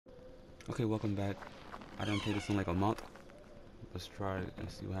Okay, welcome back. I didn't play this in like a month. Let's try it and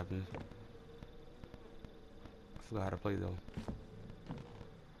see what happens. I forgot how to play though.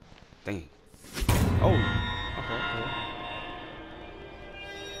 Dang. Oh! Okay.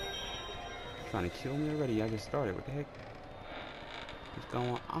 Trying to kill me already. I just started. What the heck? What's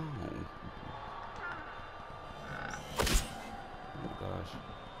going on? Oh my gosh.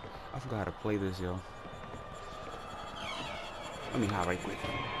 I forgot how to play this, yo. Let me hide right quick.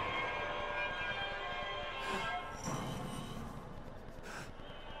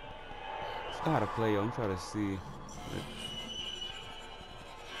 I forgot how to play, yo. I'm trying to see. Okay.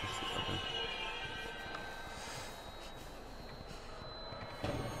 I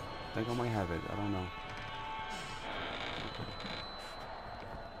think I might have it. I don't know.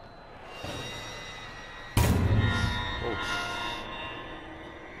 Oh,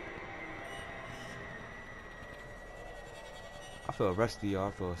 I feel rusty, y'all.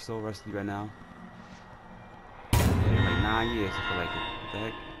 I feel so rusty right now. In like 9 years, I feel like it. What the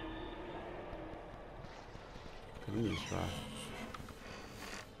heck? Okay, let me just try.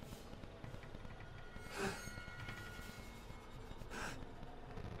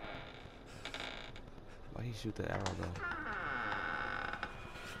 Why he shoot the arrow though?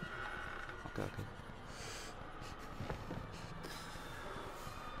 Okay.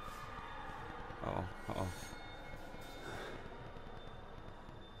 Uh oh.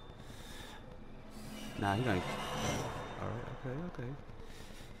 Nah, he gonna. Alright, okay.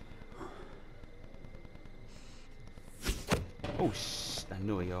 Oh, I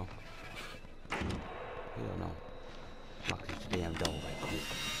knew it, yo. Hell no. Lock this damn door right quick.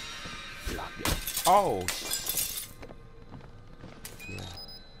 Lock it. Oh,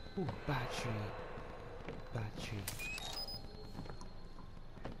 yeah. Ooh, battery.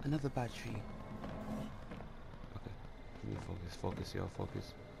 Another battery. Okay. Let me focus, yo,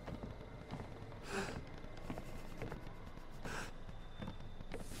 focus.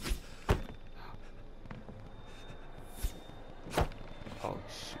 Oh,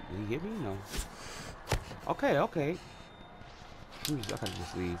 shoot. Did he hit me? No. Okay. I gotta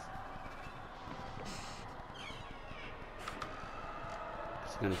just leave.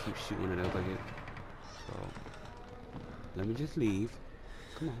 He's gonna keep shooting it up like it. So, let me just leave.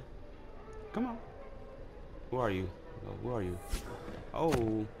 Come on. Who are you? Oh, who are you?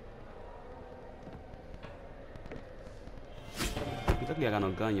 Oh. He's lucky I got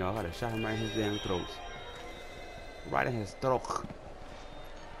no gun, y'all. I gotta shot him right in his damn throat. Right in his throat.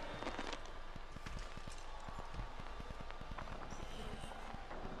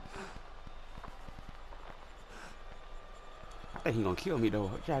 I think he gonna kill me though.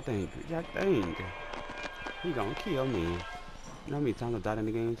 What y'all think? He gonna kill me. You know how many times I died in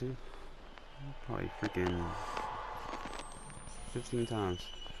the game too? Probably freaking 15 times.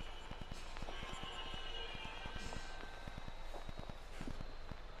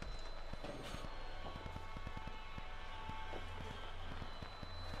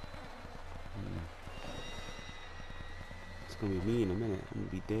 It's gonna be me in a minute. I'm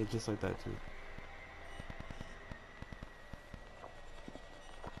gonna be dead just like that too.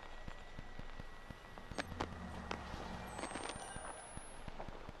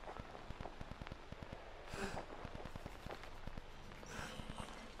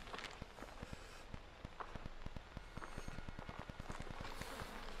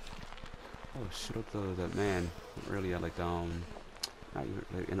 Oh shit, up that man. Really, I like not even,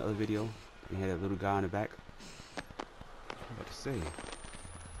 like in the other video, he had that little guy in the back. I'm about to say.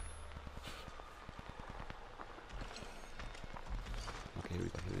 Okay, here we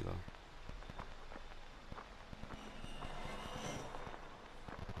go.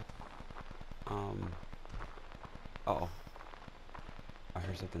 Uh-oh. I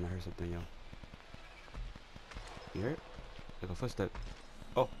heard something, yo. You heard it? Like a footstep.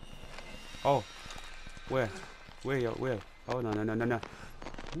 Oh. Where? Yo? Where? Oh, no.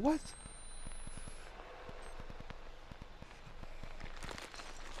 What?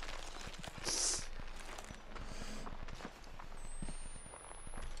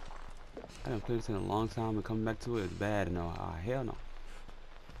 I haven't played this in a long time, and coming back to it is bad. No, hell no.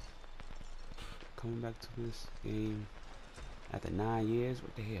 Coming back to this game after 9 years?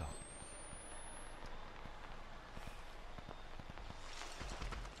 What the hell?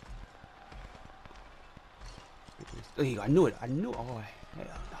 There you go. I knew it. Oh, hell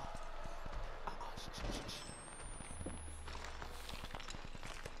no.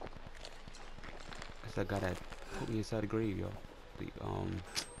 That's that guy that put me inside the grave, yo.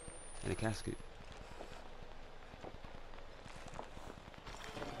 In a casket.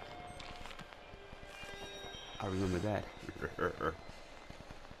 I remember that.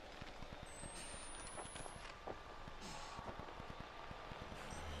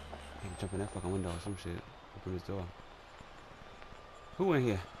 jump in that fucking window or some shit. Open this door. Who in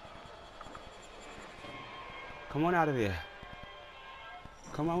here? Come on out of there.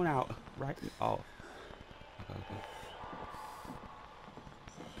 Come on out. Right. Oh. Okay, okay.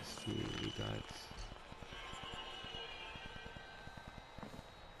 Let's see what we got.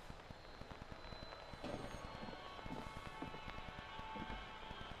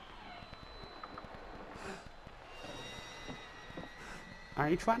 I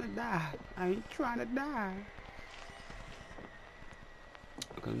ain't trying to die. I ain't trying to die.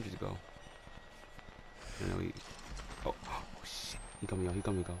 Okay, let me just go. You know, oh shit. He coming, yo. He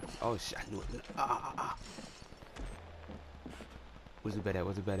coming, go. Oh shit. I knew it. Where's the bed at?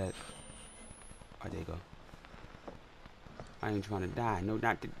 Where's the bed at? Oh, there you go. I ain't trying to die. No,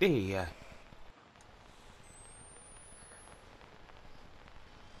 not today.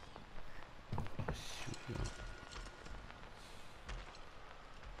 Shoot, yo.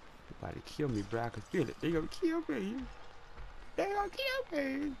 About to kill me, bro. I can feel it. They gonna kill me. They gonna kill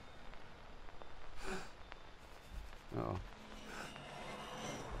me. Uh-oh.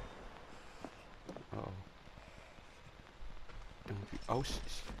 Uh-oh. Oh, shit.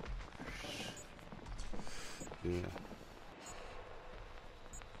 Yeah.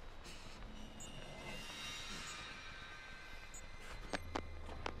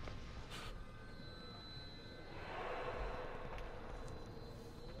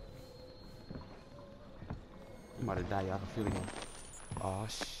 I'm about to die, y'all. I can feel it. Oh,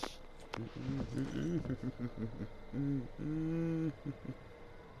 shit.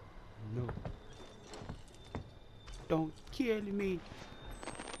 No. Don't kill me.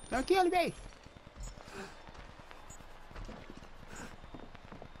 Don't kill me.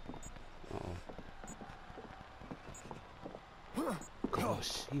 Uh-oh.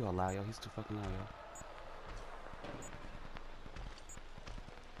 Gosh, he all loud, yo. He's too fucking loud, yo.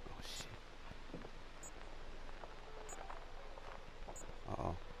 Oh, shit.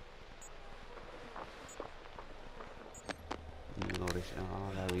 Uh-oh. Reload this shit. Oh,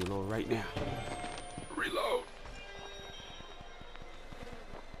 I gotta reload right now. Reload.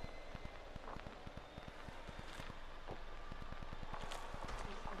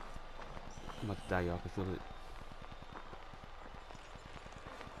 I'm about to die, y'all. I can feel it.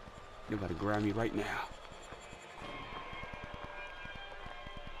 They're about to grab me right now.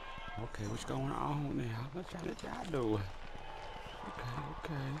 Okay, what's going on now? I'm trying to die, though.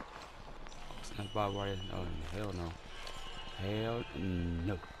 Okay. That's barbed wire. Oh, hell no. Hell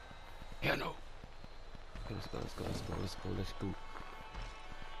no. Hell no. Okay, let's go.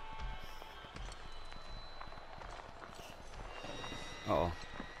 Uh-oh.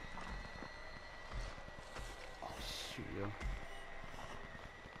 Oh, shoot, yo.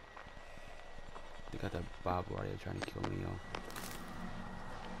 They got that barbed wire trying to kill me, yo.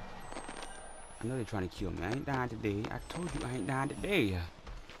 I know they're trying to kill me. I ain't dying today. I told you I ain't dying today.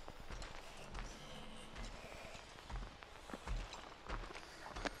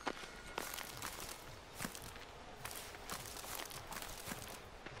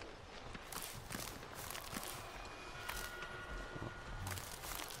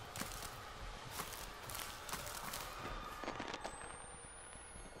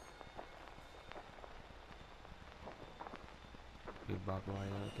 Big barbed wire,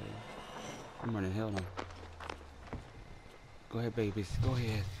 okay. I'm running, hell no. Go ahead, babies. Go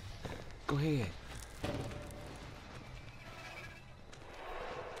ahead. Go ahead.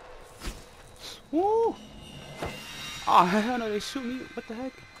 Woo! Oh, hell no, they shoot me. What the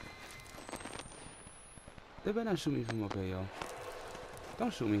heck? They better not shoot me from up here, yo.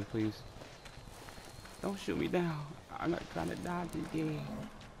 Don't shoot me, please. Don't shoot me down. I'm not trying to die today.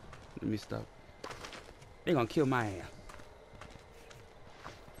 Let me stop. They gonna kill my ass.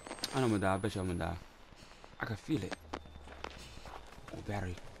 I know I'm gonna die. I bet you I'm gonna die. I can feel it. Oh,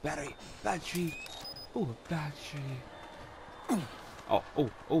 battery. Oh, battery.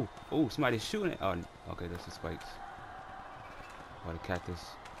 Oh, somebody's shooting it. Oh, okay, that's the spikes. Oh, the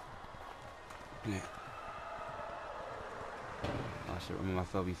cactus. Yeah. Oh, shit. Remember I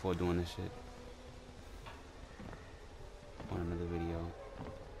fell before doing this shit. On another video.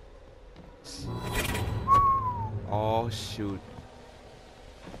 Oh, shoot.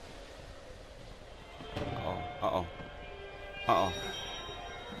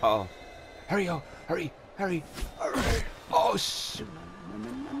 Uh-oh. Hurry, yo. Hurry. Oh, shoot.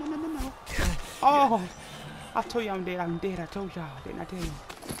 No. Oh. I told you I'm dead. I told y'all. Didn't I tell you?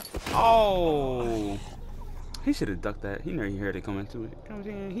 Oh. He should have ducked that. He never heard it coming to it. You know what I'm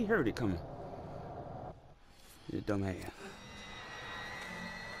saying? He heard it coming. You dumb ass.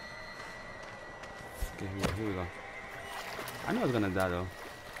 Okay, here we go. I know I was gonna die, though.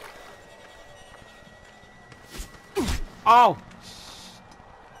 Oh!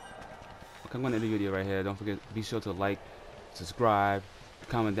 Okay, I'm gonna end the video right here. Don't forget, be sure to like, subscribe,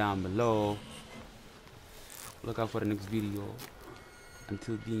 comment down below. Look out for the next video.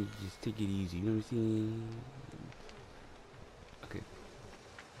 Until then, just take it easy. You know what I'm saying?